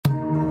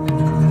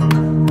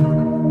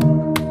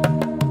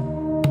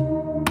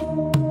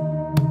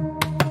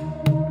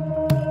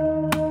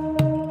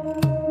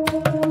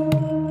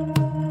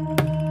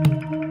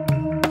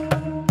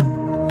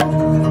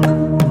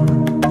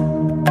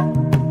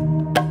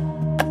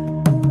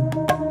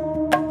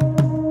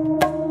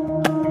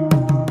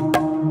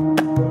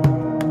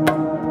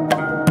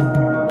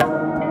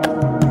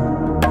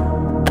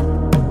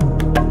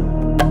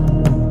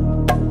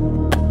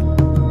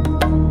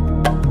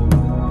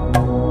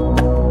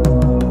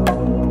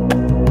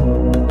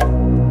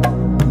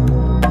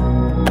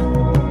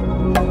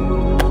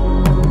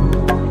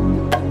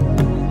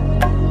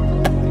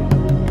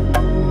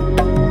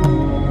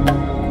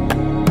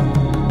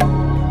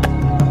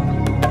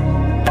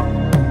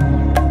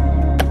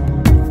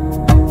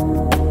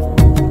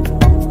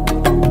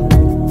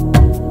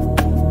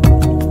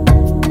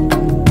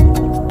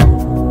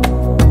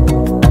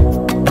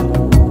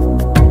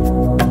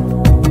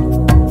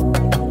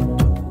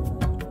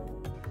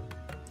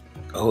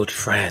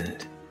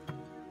friend.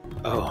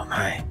 Oh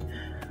my.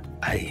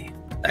 I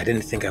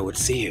didn't think I would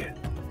see you.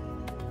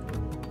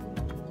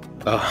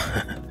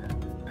 Oh.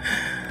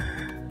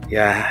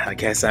 Yeah, I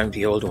guess I'm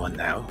the old one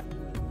now.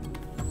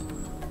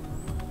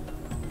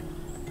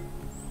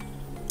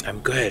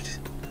 I'm good.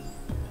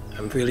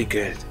 I'm really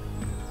good.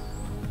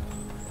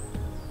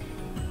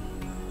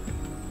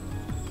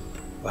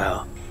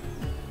 Well,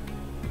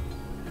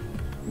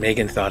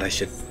 Megan thought I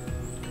should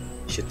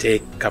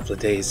take a couple of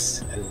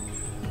days and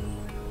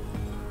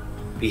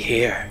be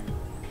here.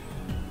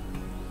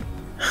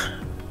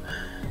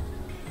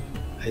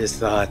 I just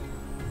thought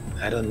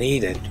I don't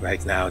need it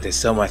right now. There's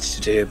so much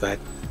to do, but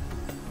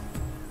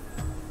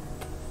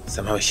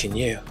somehow she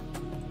knew.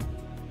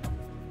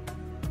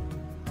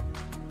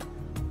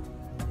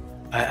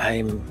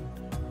 I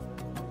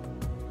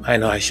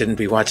know I shouldn't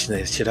be watching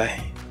this, should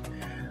I?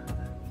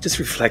 Just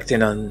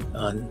reflecting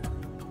on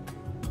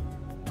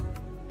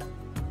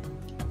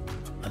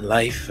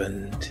life,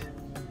 and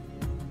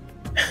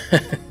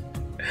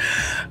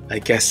I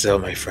guess so,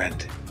 my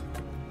friend.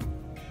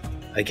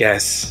 I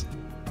guess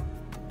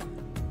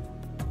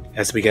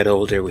as we get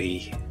older,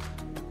 we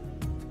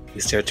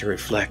start to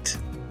reflect.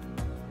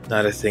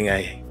 Not a thing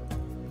I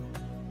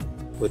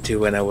would do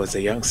when I was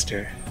a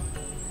youngster.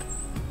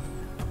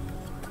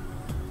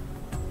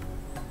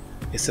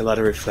 It's a lot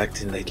of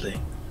reflecting lately.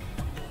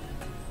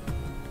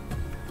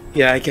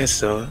 Yeah, I guess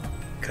so,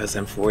 because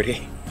I'm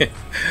 40.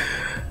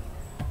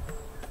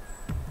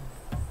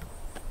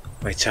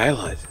 My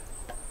childhood.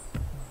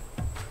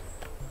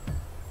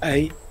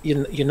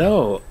 You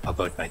know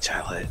about my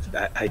childhood.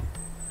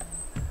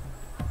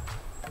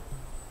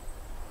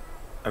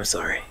 I'm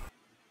sorry.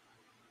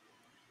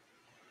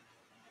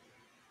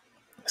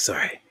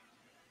 Sorry.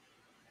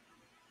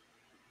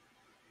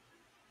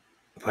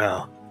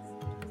 Well,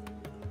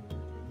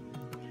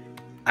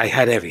 I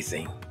had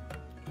everything.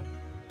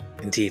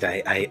 Indeed,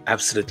 I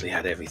absolutely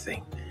had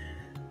everything.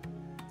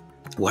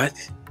 What?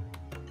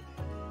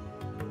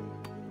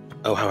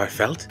 Oh, how I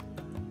felt?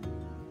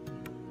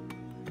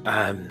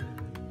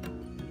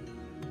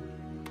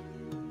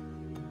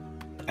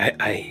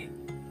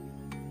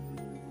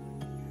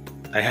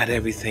 I had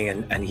everything,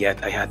 and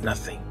yet I had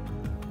nothing.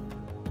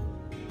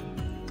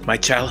 My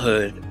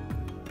childhood,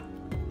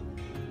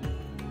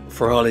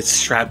 for all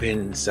its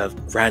trappings of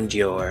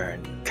grandeur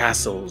and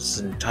castles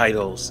and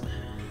titles,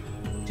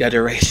 the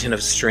adoration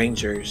of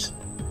strangers,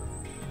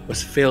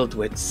 was filled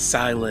with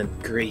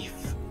silent grief.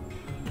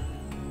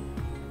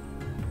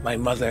 My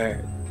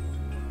mother,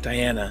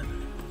 Diana,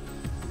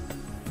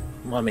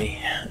 Mummy,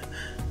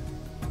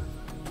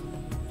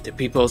 the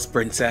people's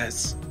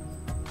princess,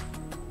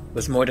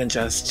 was more than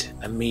just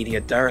a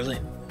media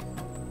darling.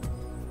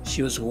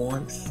 She was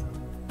warmth,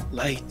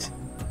 light,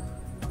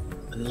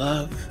 and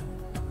love.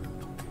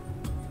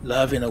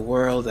 Love in a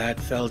world that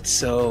felt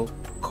so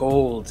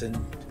cold and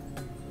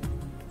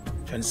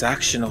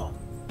transactional.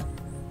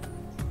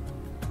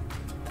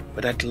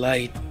 But that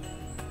light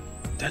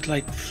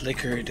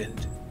flickered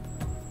and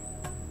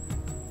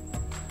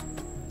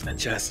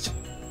just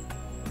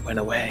went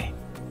away.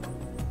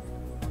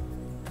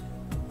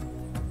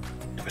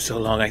 For so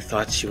long I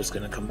thought she was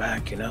gonna come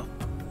back, you know?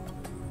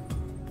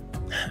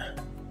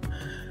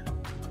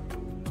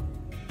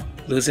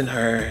 Losing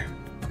her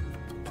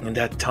in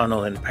that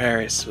tunnel in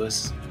Paris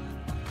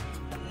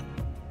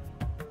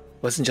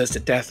wasn't just the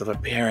death of a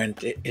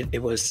parent.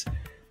 It was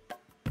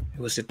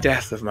the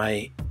death of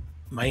my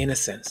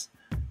innocence.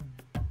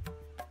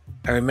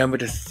 I remember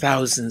the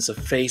thousands of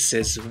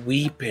faces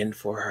weeping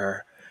for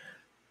her,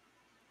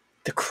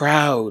 the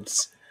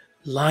crowds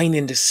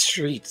lining the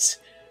streets.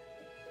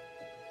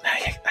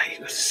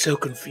 It was so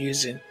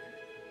confusing.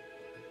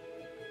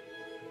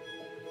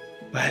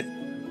 But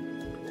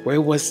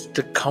where was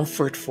the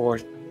comfort for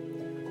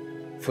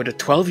the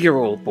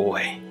 12-year-old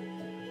boy?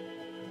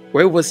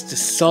 Where was the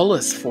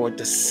solace for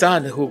the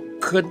son who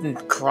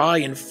couldn't cry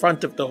in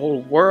front of the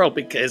whole world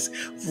because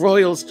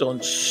royals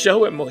don't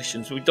show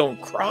emotions? We don't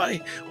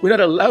cry. We're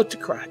not allowed to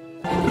cry.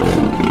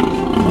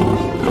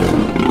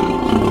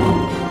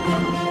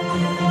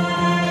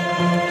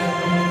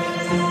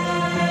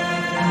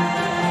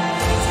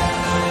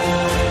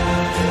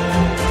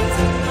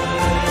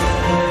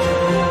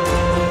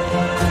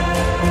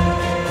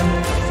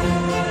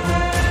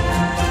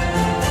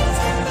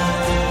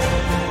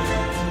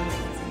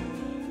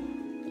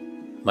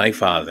 My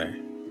father,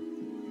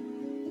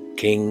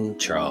 King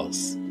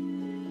Charles,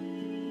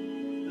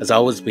 has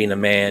always been a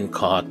man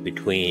caught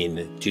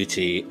between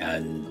duty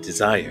and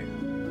desire.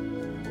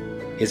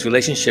 His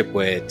relationship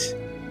with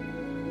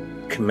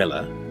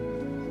Camilla,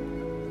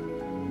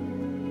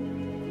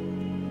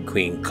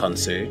 Queen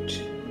Consort,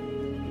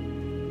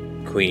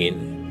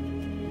 Queen,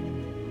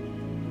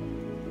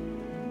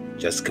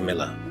 just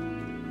Camilla,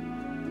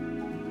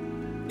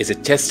 is a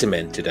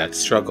testament to that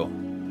struggle.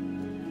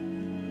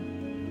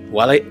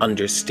 While I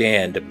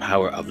understand the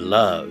power of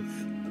love,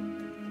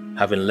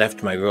 having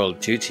left my royal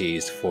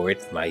duties for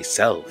it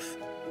myself,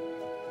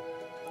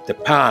 the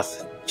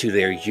path to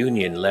their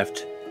union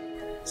left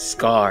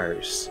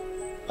scars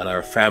on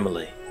our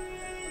family.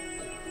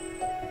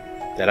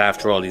 that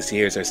after all these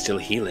years are still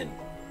healing.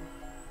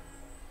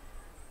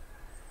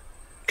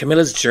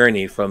 Camilla's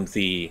journey from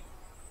the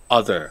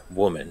other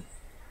woman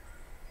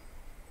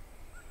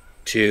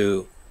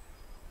to,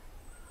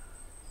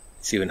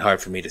 it's even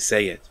hard for me to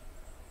say it,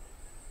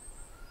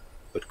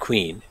 but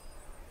Queen,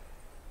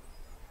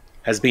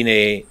 has been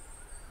a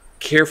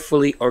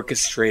carefully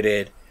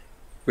orchestrated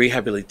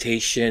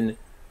rehabilitation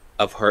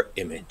of her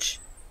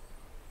image.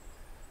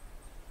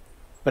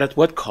 But at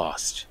what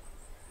cost?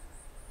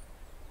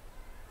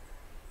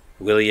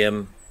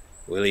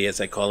 Willie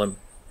as I call him,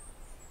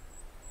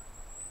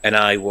 and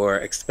I were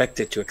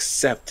expected to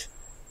accept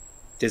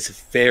this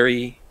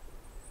very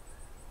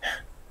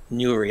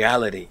new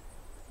reality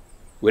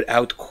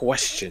without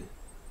question,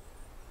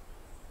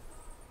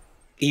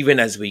 even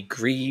as we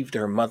grieved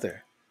our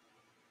mother.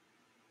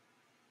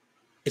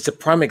 It's a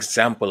prime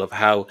example of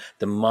how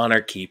the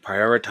monarchy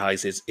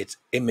prioritizes its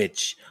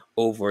image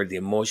over the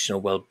emotional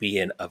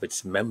well-being of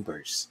its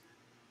members.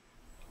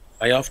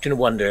 I often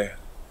wonder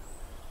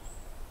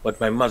what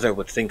my mother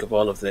would think of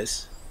all of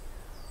this.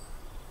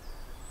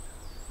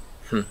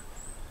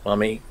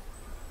 Mommy,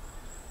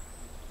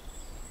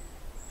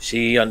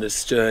 she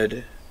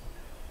understood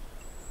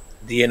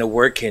the inner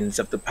workings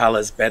of the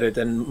palace better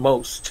than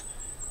most,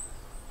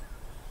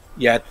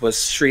 yet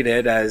was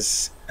treated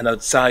as an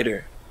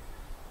outsider.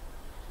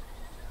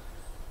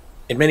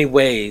 In many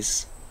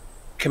ways,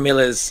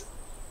 Camilla's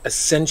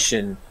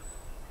ascension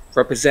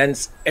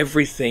represents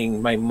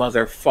everything my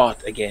mother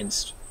fought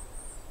against.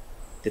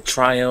 The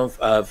triumph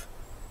of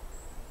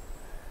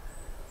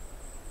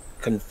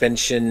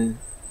convention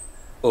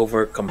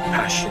over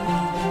compassion.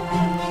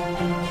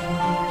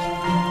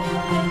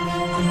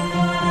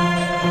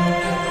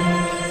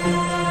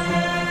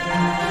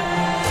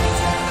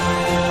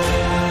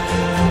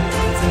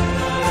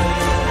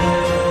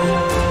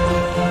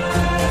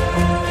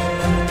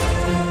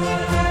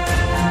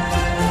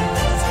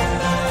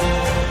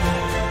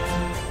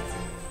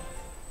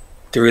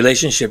 The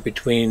relationship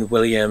between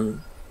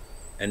William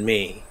and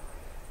me,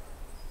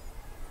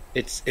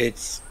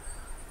 it's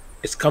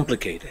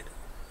complicated.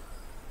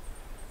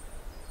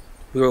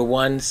 We were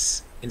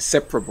once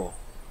inseparable,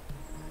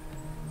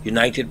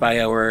 united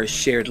by our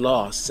shared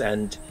loss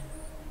and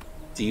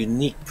the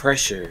unique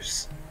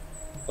pressures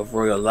of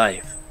royal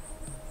life.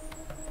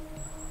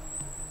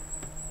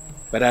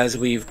 But as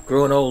we've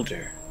grown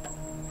older,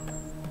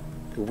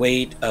 the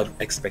weight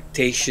of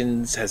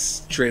expectations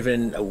has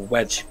driven a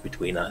wedge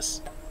between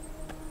us.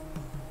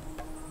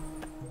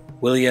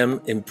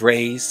 William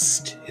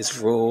embraced his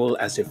role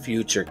as a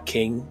future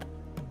king,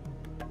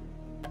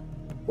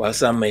 while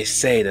some may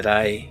say that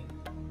I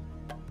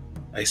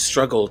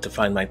struggled to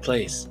find my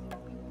place.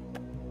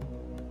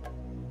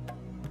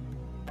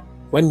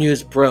 When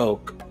news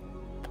broke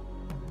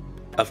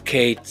of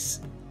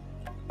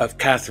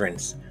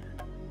Catherine's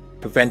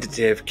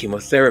preventative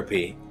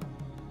chemotherapy,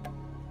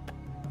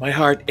 my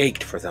heart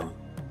ached for them.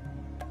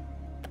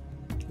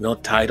 No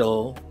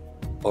title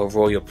or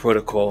royal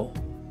protocol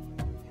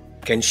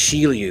can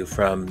shield you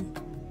from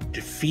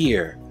the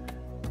fear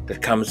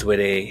that comes with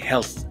a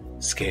health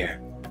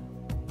scare.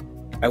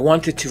 I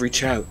wanted to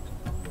reach out,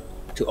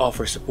 to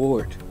offer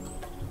support,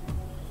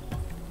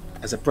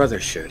 as a brother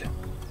should.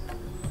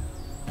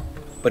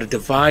 But a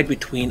divide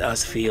between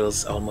us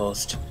feels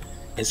almost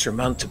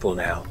insurmountable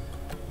now.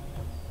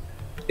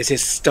 It's a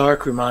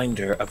stark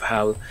reminder of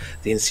how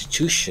the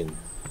institution,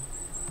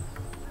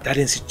 that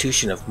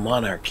institution of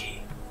monarchy,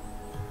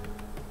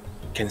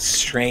 can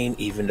strain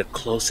even the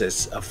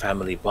closest of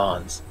family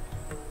bonds.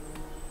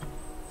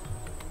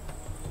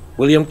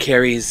 William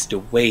carries the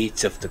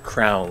weight of the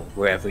crown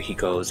wherever he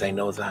goes, I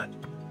know that.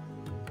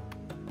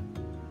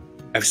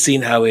 I've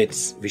seen how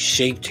it's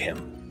reshaped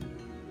him,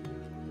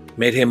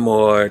 made him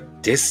more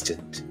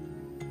distant.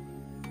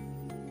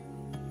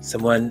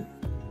 Someone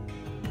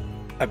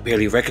I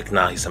barely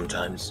recognize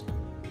sometimes.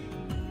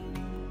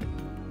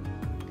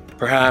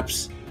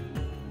 Perhaps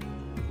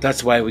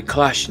that's why we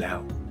clash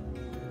now.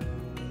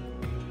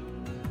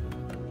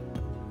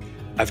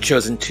 I've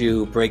chosen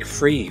to break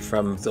free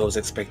from those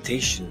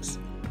expectations,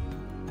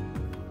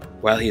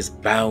 while he is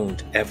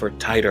bound ever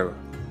tighter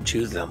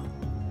to them.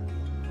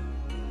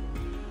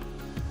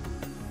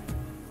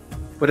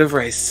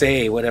 Whatever I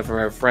say, whatever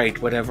I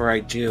write, whatever I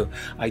do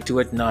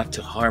it not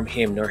to harm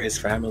him nor his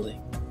family.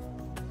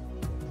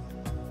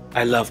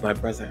 I love my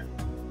brother,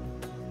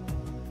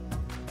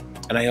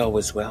 and I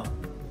always will.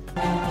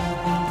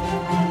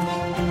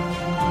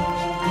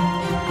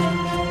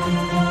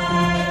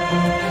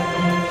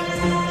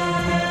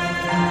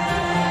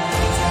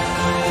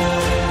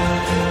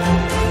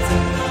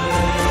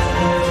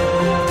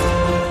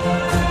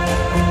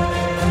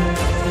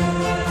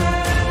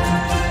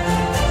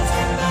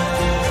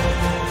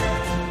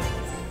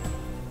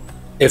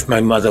 If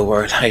my mother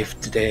were alive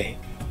today,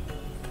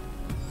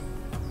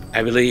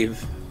 I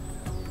believe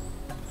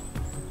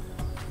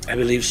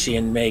she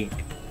and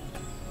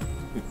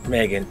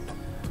Meghan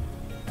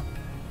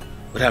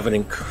would have an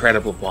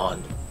incredible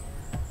bond.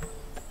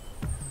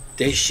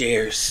 They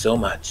share so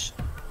much: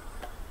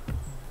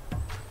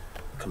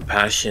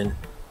 compassion,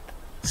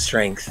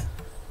 strength,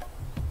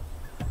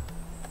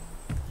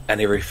 and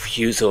a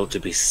refusal to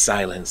be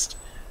silenced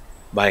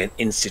by an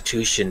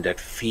institution that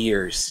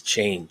fears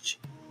change.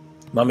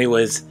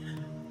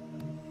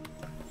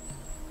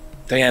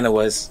 Diana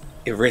was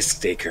a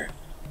risk taker,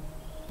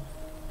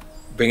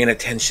 bringing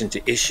attention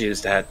to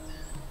issues that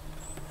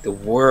the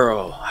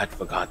world had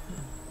forgotten.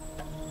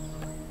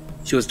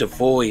 She was the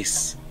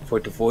voice for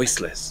the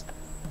voiceless,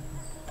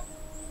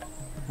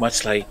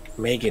 much like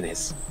Meghan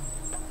is,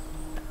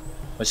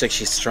 much like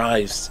she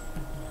strives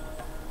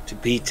to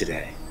be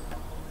today.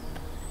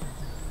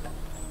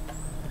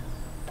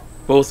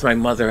 Both my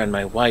mother and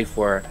my wife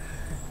were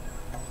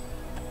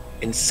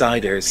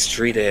insiders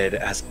treated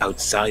as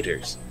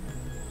outsiders.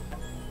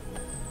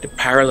 The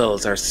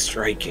parallels are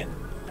striking.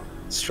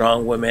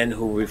 Strong women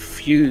who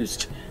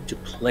refused to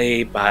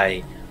play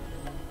by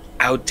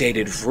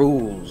outdated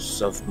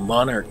rules of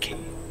monarchy.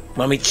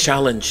 Mommy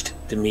challenged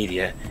the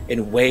media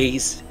in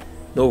ways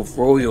no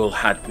royal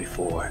had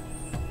before.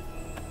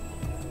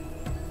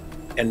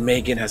 And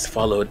Meghan has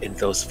followed in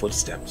those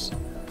footsteps.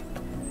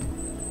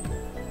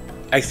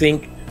 I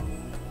think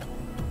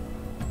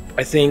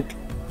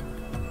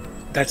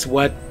that's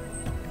what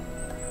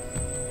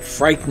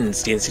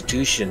frightens the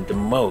institution the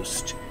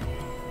most.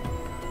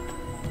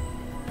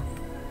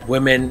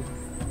 Women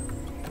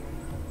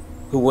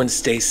who won't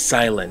stay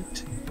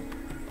silent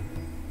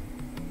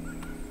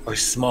or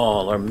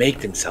small or make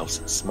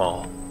themselves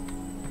small.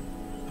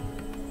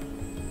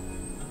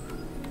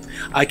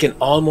 I can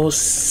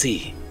almost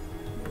see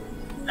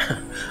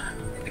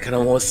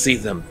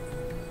them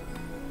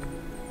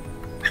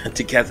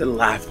together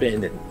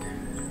laughing and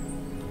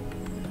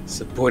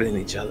supporting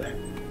each other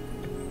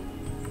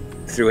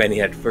through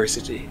any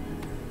adversity.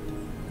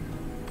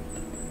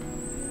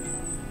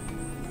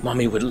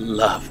 Mommy would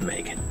love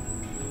Meghan.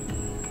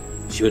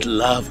 She would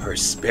love her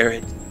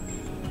spirit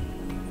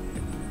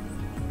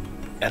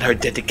and her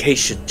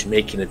dedication to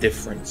making a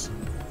difference.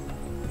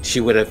 She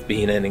would have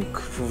been an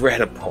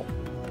incredible,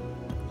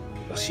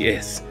 well, she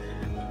is,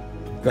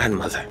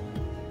 grandmother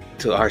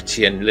to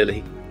Archie and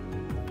Lily.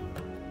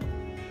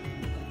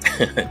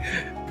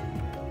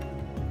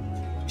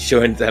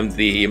 Showing them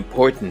the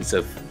importance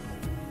of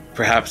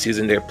perhaps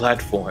using their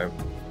platform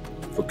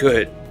for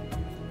good.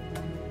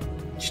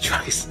 She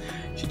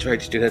tried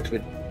to do that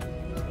with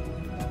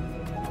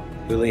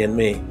Lily and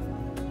me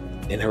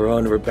in her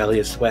own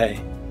rebellious way.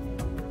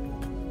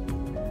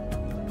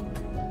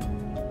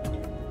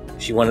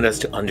 She wanted us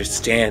to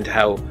understand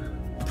how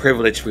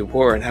privileged we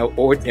were and how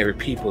ordinary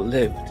people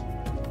lived.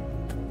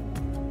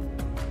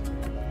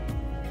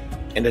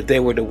 And that they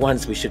were the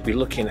ones we should be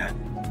looking at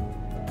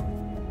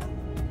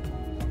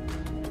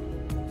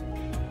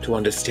to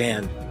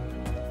understand.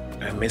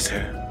 I miss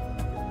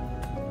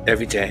her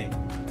every day.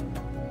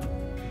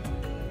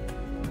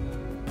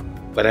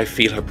 But I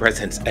feel her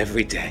presence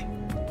every day.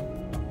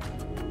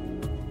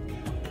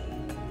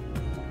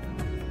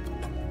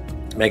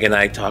 Meg and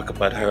I talk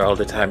about her all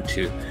the time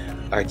to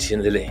Archie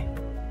and Lily.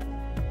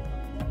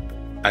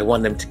 I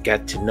want them to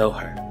get to know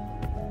her,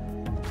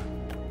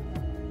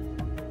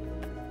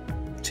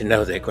 to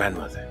know their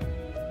grandmother.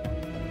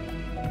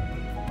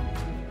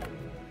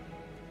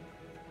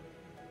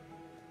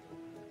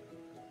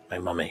 My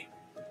mommy.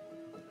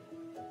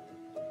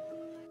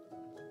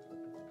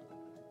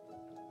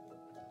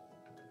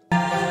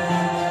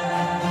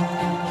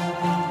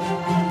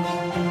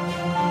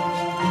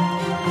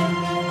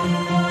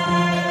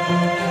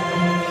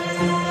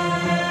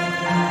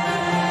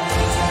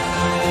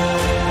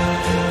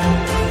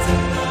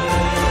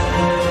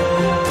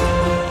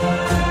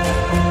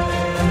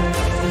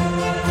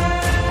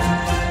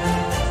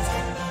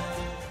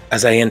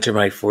 As I enter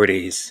my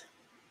 40s,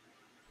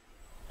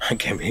 I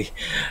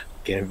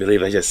can't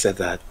believe I just said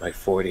that, my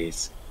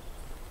 40s.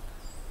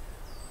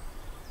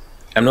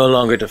 I'm no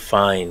longer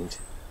defined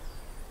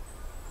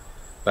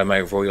by my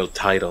royal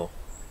title.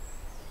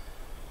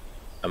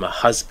 I'm a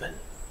husband,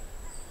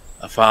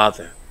 a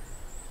father,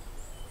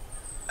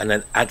 and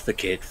an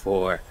advocate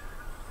for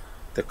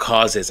the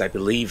causes I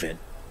believe in.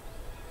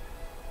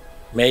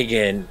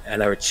 Meghan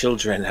and our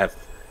children have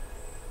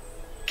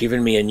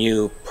given me a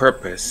new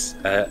purpose,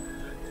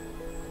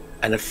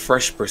 and a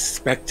fresh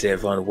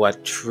perspective on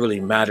what truly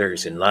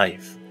matters in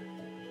life.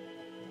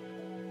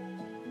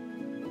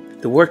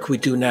 The work we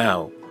do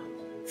now,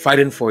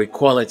 fighting for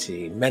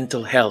equality,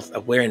 mental health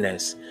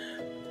awareness,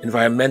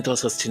 environmental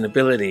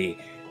sustainability,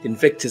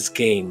 Invictus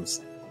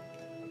Games,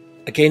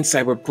 against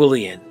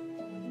cyberbullying,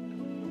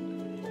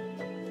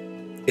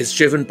 is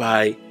driven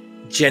by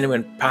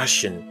genuine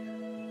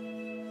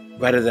passion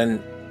rather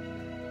than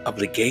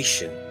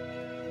obligation.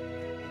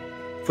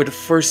 For the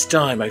first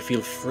time, I feel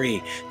free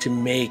to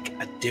make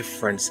a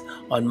difference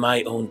on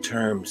my own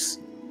terms.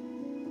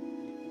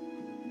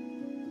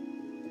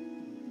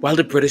 While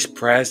the British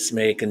press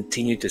may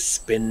continue to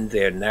spin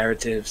their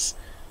narratives,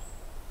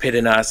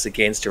 pitting us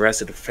against the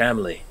rest of the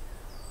family,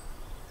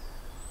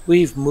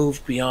 we've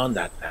moved beyond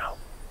that now.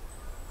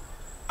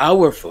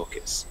 Our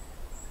focus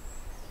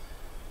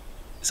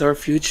is our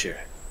future,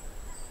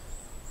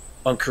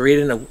 on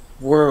creating a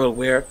world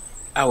where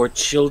our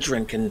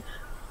children can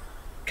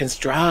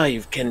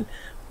strive,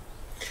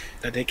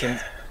 that they can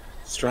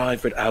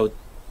strive without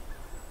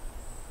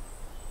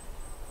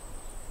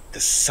the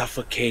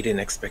suffocating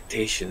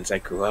expectations I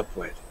grew up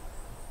with.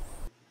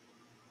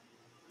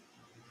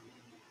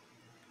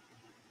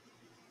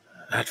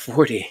 At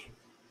 40,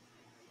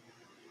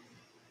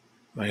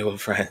 my old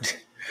friend,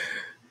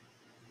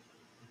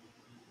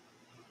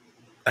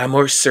 I'm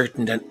more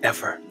certain than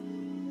ever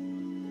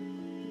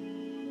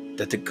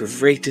that the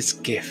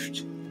greatest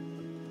gift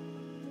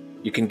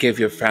you can give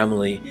your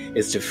family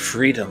is the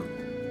freedom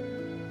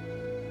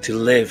to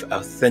live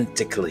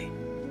authentically.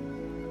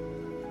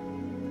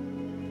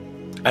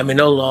 I may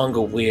no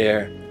longer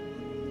wear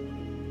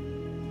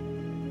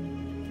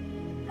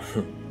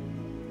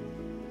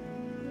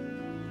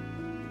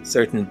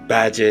certain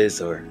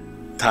badges or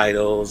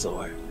titles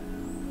or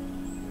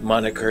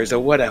monikers or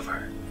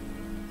whatever,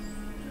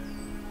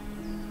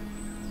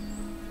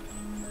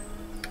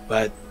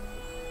 but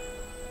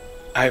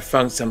I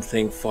found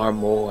something far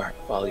more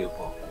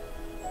valuable.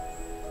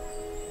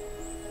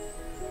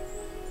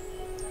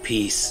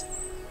 Peace,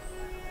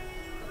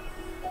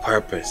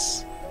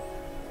 purpose,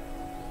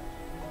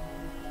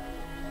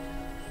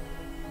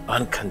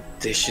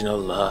 unconditional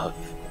love.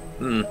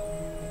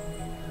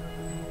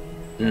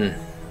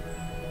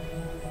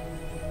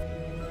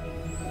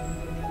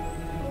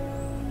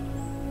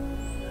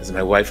 As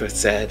my wife has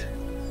said,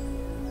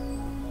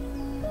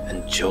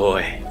 and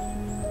joy.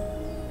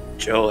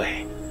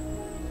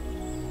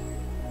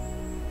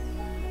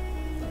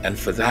 And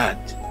for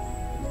that,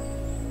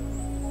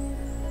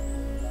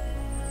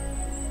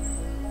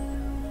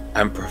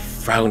 I'm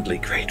profoundly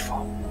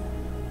grateful.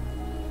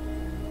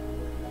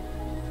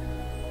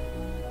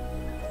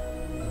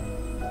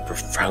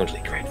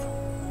 Profoundly grateful.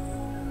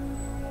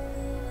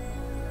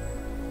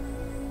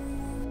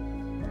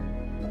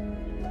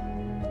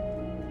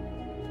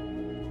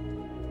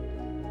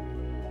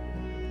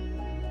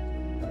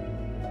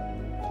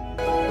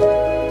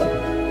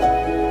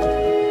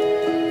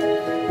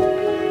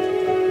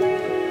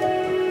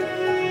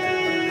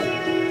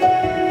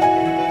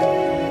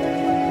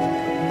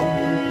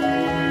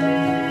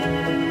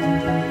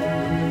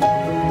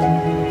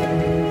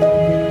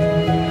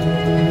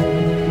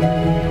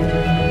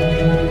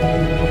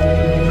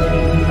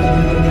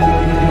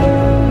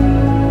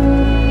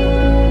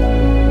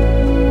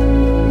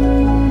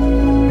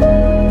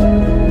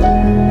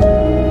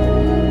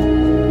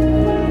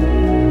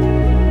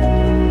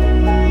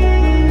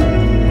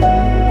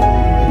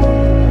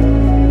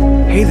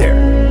 Hey there!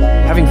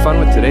 Having fun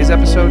with today's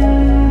episode?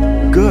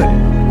 Good,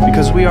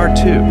 because we are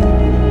too.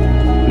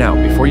 Now,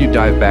 before you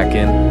dive back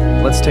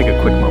in, let's take a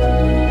quick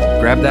moment.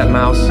 Grab that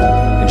mouse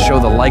and show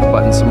the like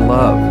button some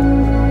love.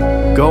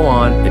 Go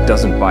on, it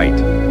doesn't bite.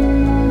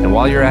 And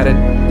while you're at it,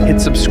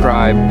 hit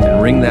subscribe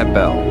and ring that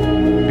bell.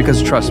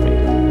 Because trust me,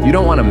 you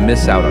don't want to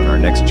miss out on our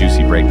next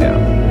juicy breakdown.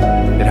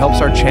 It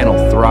helps our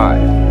channel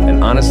thrive,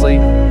 and honestly,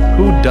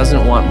 who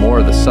doesn't want more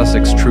of the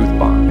Sussex truth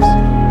bombs?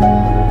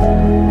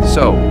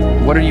 So,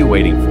 what are you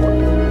waiting for?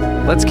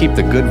 Let's keep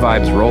the good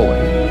vibes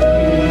rolling.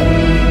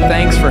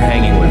 Thanks for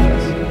hanging with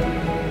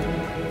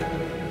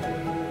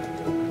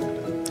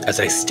us. As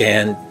I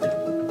stand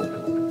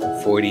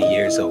 40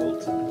 years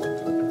old,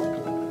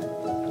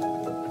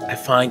 I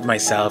find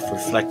myself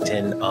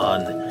reflecting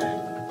on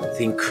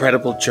the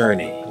incredible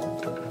journey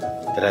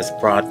that has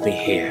brought me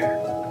here.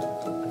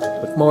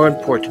 But more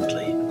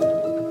importantly,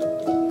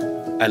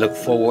 I look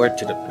forward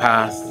to the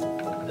path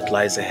that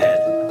lies ahead.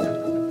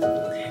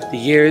 The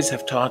years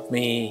have taught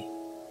me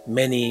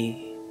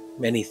many,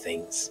 many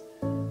things,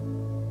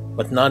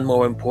 but none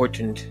more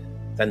important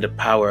than the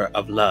power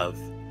of love,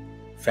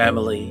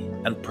 family,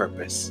 and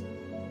purpose.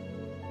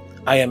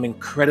 I am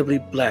incredibly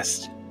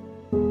blessed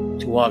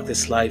to walk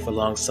this life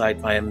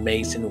alongside my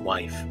amazing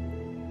wife,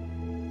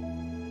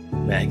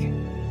 Meghan,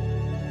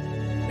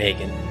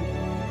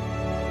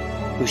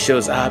 who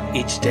shows up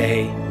each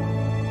day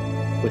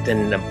with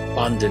an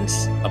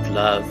abundance of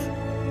love,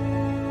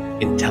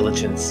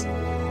 intelligence,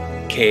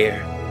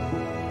 care,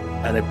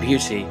 and a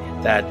beauty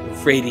that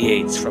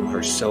radiates from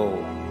her soul.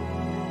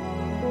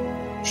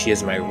 She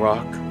is my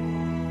rock,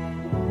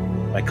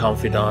 my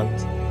confidant,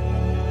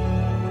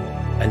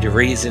 and the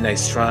reason I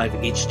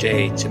strive each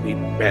day to be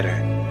better.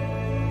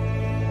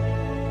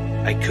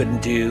 I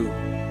couldn't do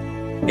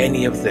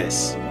any of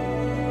this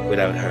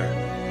without her.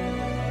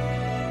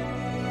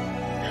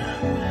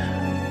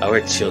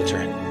 Our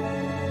children,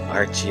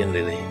 Archie and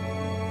Lily,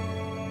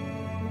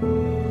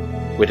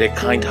 with their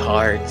kind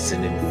hearts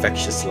and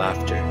infectious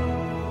laughter,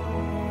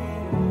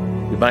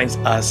 reminds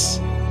us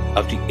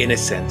of the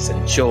innocence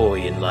and joy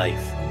in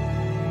life.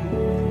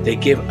 They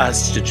give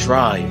us the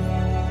drive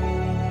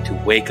to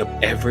wake up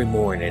every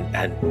morning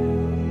and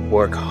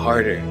work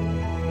harder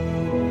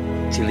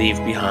to leave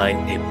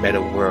behind a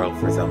better world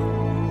for them.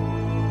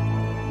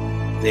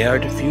 They are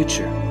the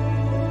future,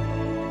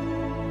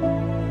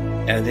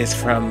 and it is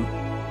from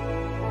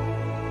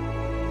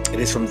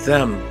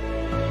them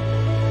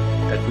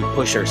that we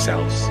push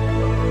ourselves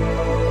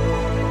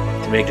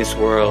to make this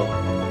world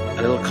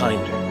a little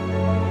kinder,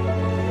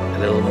 a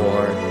little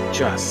more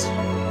just,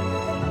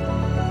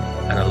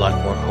 and a lot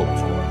more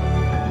hopeful.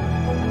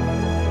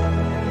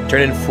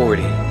 Turning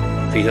 40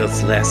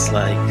 feels less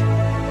like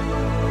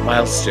a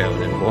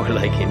milestone and more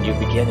like a new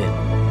beginning.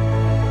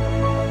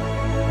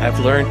 I've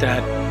learned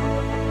that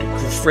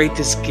the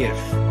greatest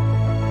gift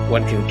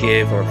one can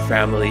give our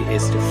family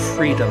is the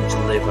freedom to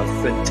live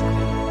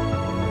authentically,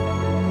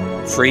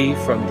 free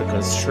from the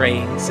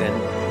constraints and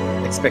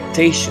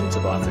expectations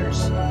of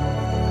others.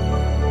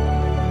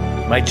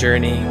 My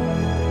journey,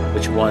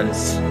 which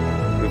once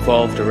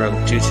revolved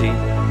around duty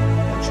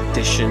and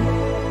tradition,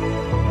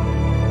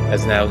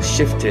 has now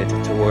shifted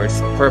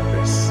towards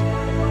purpose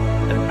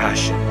and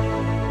passion.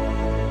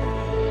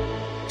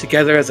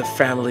 Together as a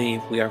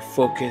family, we are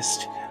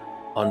focused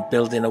on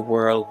building a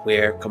world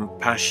where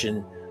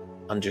compassion,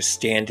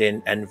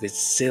 understanding, and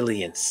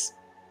resilience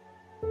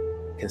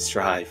can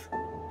strive.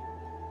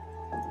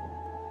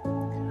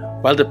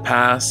 While the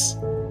past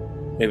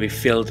may be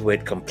filled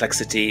with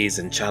complexities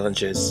and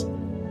challenges,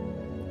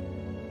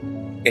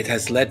 it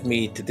has led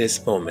me to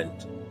this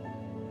moment,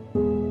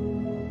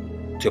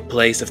 to a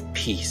place of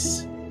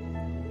peace,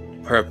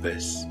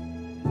 purpose,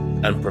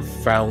 and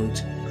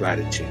profound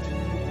gratitude.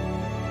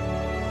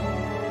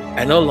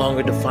 I no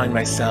longer define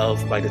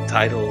myself by the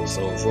titles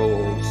or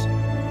roles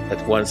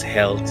that once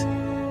held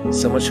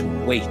so much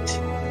weight.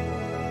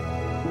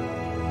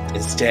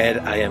 Instead,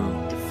 I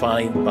am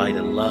defined by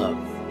the love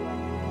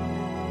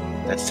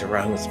that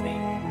surrounds me,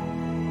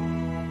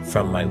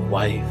 from my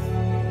wife,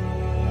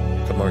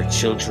 from our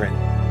children,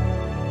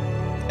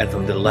 and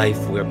from the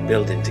life we're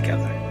building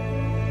together.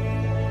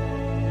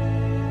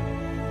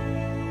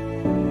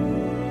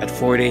 At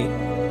 40,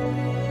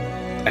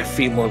 I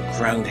feel more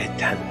grounded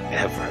than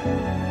ever.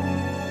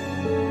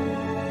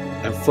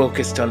 I'm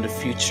focused on the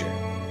future,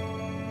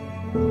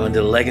 on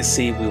the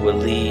legacy we will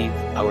leave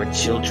our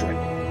children,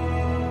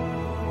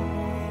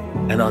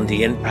 and on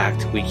the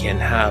impact we can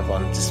have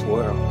on this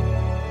world.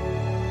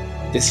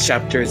 This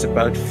chapter is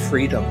about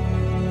freedom,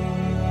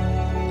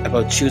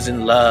 about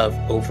choosing love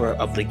over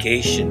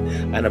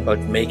obligation, and about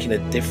making a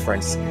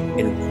difference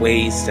in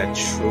ways that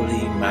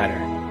truly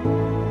matter.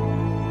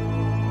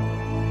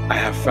 I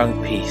have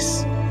found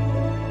peace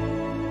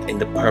in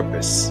the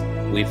purpose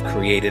we've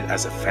created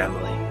as a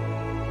family.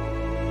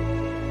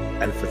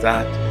 And for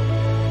that,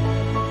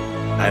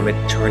 I'm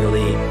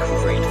eternally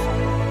grateful.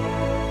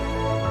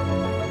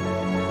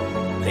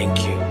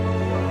 Thank you.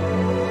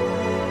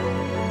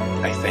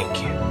 I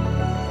thank you.